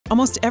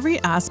Almost every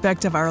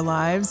aspect of our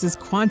lives is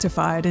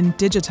quantified and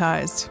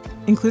digitized,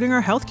 including our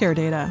healthcare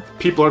data.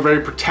 People are very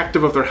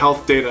protective of their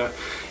health data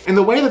in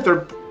the way that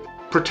they're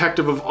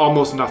protective of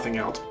almost nothing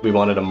else. We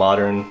wanted a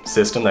modern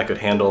system that could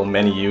handle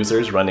many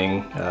users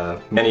running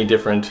many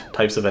different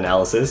types of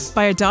analysis.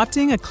 By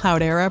adopting a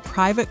Cloudera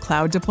private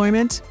cloud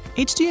deployment,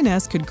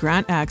 HDNS could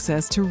grant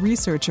access to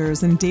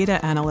researchers and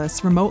data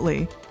analysts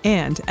remotely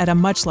and at a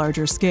much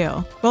larger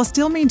scale, while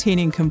still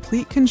maintaining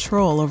complete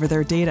control over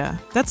their data.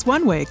 That's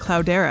one way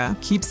Cloudera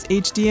keeps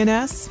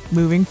HDNS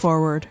moving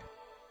forward.